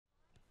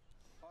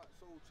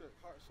soul check,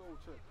 heart soul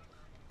check.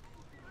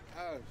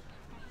 Eyes.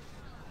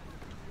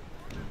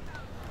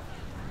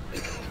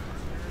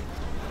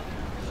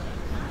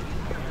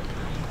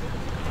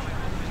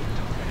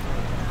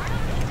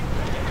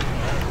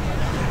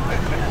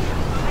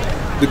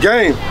 The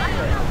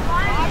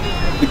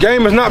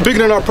game is not bigger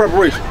than our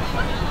preparation.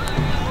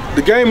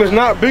 The game is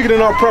not bigger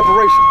than our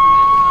preparation.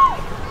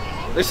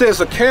 They say it's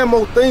a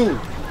camo thing.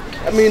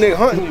 I mean, they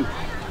hunting you.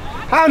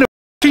 How in the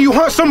can you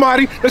hunt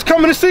somebody that's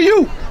coming to see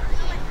you?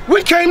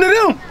 We came to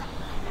them.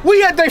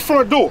 We at their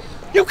front door.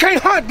 You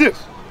can't hunt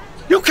this.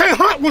 You can't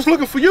hunt what's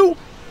looking for you.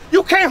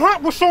 You can't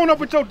hunt what's showing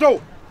up at your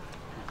door.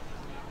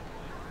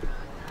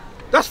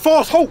 That's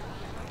false hope.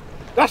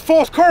 That's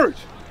false courage.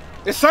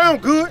 It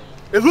sound good,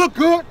 it look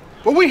good,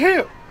 but we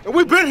here, and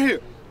we been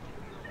here.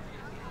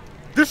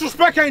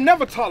 Disrespect ain't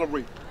never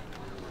tolerated.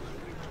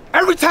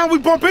 Every time we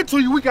bump into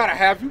you, we gotta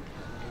have you.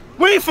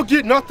 We ain't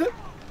forget nothing.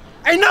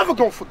 Ain't never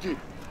gonna forget.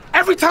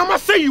 Every time I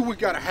see you, we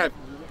gotta have you.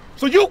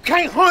 So you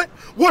can't hunt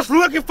what's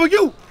looking for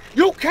you.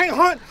 You can't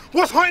hunt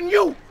what's hunting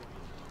you.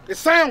 It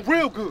sounds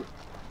real good,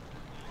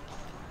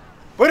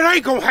 but it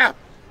ain't gonna happen.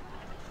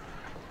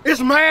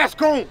 It's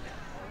mask on,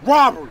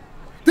 robbery.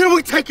 Then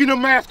we taking the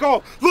mask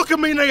off. Look at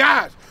me in the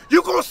eyes.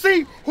 You gonna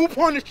see who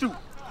punished you.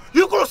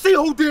 You gonna see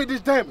who did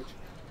this damage.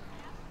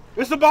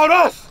 It's about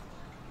us.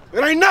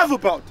 It ain't never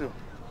about them.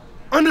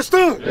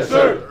 Understood? Yes,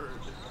 sir.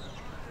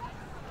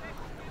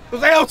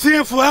 It's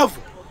LTN forever.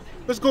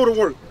 Let's go to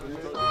work.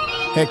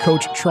 Head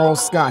coach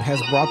Charles Scott has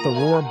brought the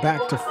Roar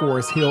back to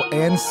Forest Hill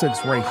and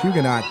 6th-ranked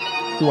Huguenot,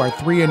 who are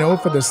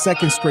 3-0 for the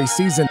second straight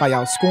season by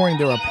outscoring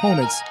their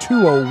opponents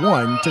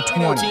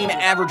 201-20. Team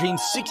averaging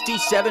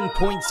 67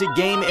 points a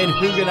game in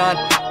Huguenot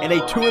and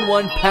a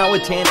 2-1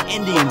 Powhatan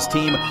Indians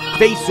team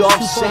face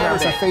off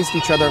Saturday. Have faced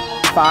each other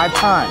 5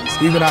 times.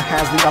 Huguenot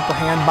has the upper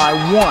hand by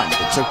 1.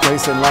 It took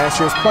place in last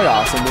year's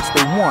playoffs, in which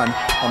they won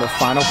on the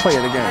final play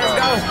of the game.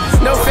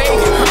 No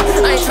fake.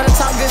 I ain't trying to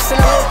talk this in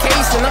a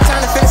location. I'm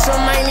trying to finish on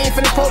my name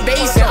for the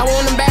probation. I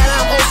want them bad,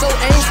 I'm also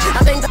anxious.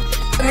 I think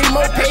I need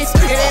more pace.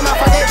 It ain't my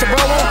fault that your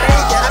bro won't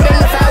think. I've been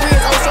the 5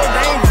 years, oh so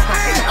dangerous.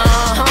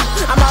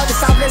 I'm out the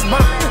Southwest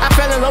bump. I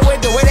fell in love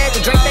with the way that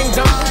the Drake thing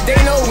jump. They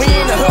know we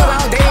in the hood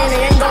all day and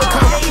they ain't gon'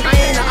 come. I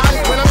ain't the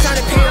artist when I'm trying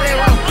to peel it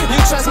wrong. You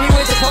trust me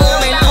with your pole,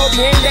 man, I hope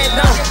you ain't that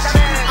dumb.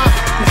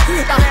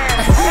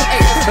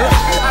 Hey, look,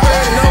 I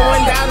heard no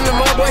one down in the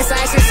more boy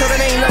side shit, so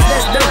that ain't nothing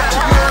that's done.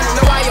 You wanna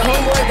know why your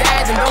homeboy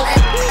died and don't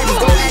act, just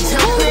go act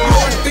him. You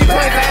want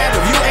 3.5,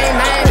 if you ain't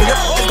mad, then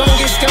you're gonna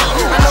get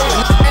skunked. I know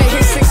hey,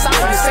 his 6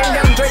 songs, the same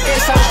damn Drake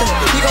ain't something.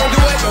 He gon'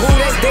 do it for who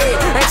that's dead.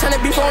 Ain't tryna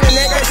be on the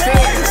net that's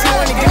fed. She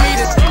wanna give me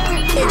the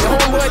your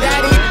homeboy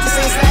died and you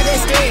same side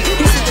that's scared.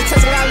 He said the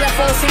test got left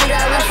on scene,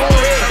 got left on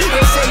red.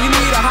 They say you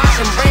need a heart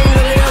and brain,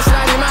 the little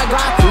slide in my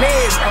Glock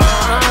meds.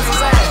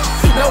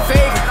 No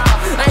favor.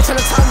 I ain't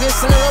tryna talk this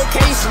in a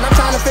location. I'm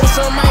trying to finish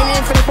on my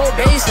name for the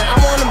probation. I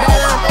want them bad,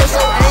 I'm oh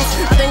so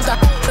anxious. I think I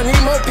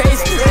need more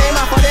pace. It ain't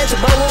my fault that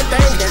your bro won't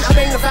think. I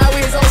think the 5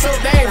 years oh so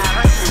dangerous.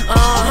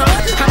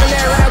 How in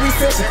that ride we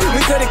fishing?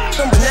 We could've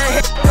them, but now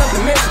hit up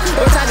the mission.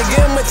 We tried to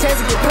give him a chance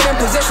to get put in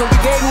position. We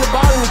gave him the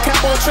ball and he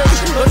kept on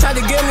tripping. We tried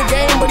to give him the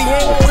game, but he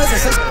ain't gon' listen.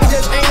 Since he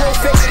just ain't no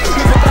fix.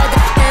 We put out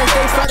the hands,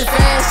 they fucking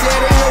fast. Yeah,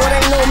 they know it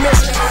ain't no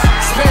mission.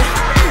 Spin.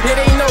 Yeah,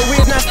 they know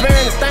we's not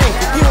sparing a thing.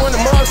 He want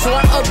the mug, so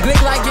I up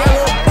blick like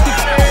yellow. He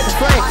spared the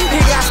flame. He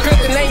got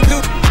script and ain't do.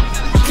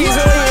 He's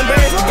really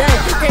embarrassed the game.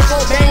 Can't go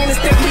banging the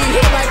stick. He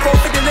hit like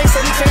 450 licks,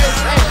 so he changed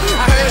the thing.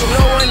 I heard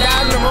no one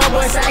died in the wrong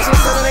boy's action,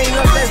 so it ain't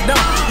nothing that's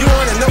dumb. You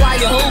wanna know why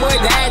your homeboy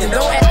died and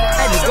don't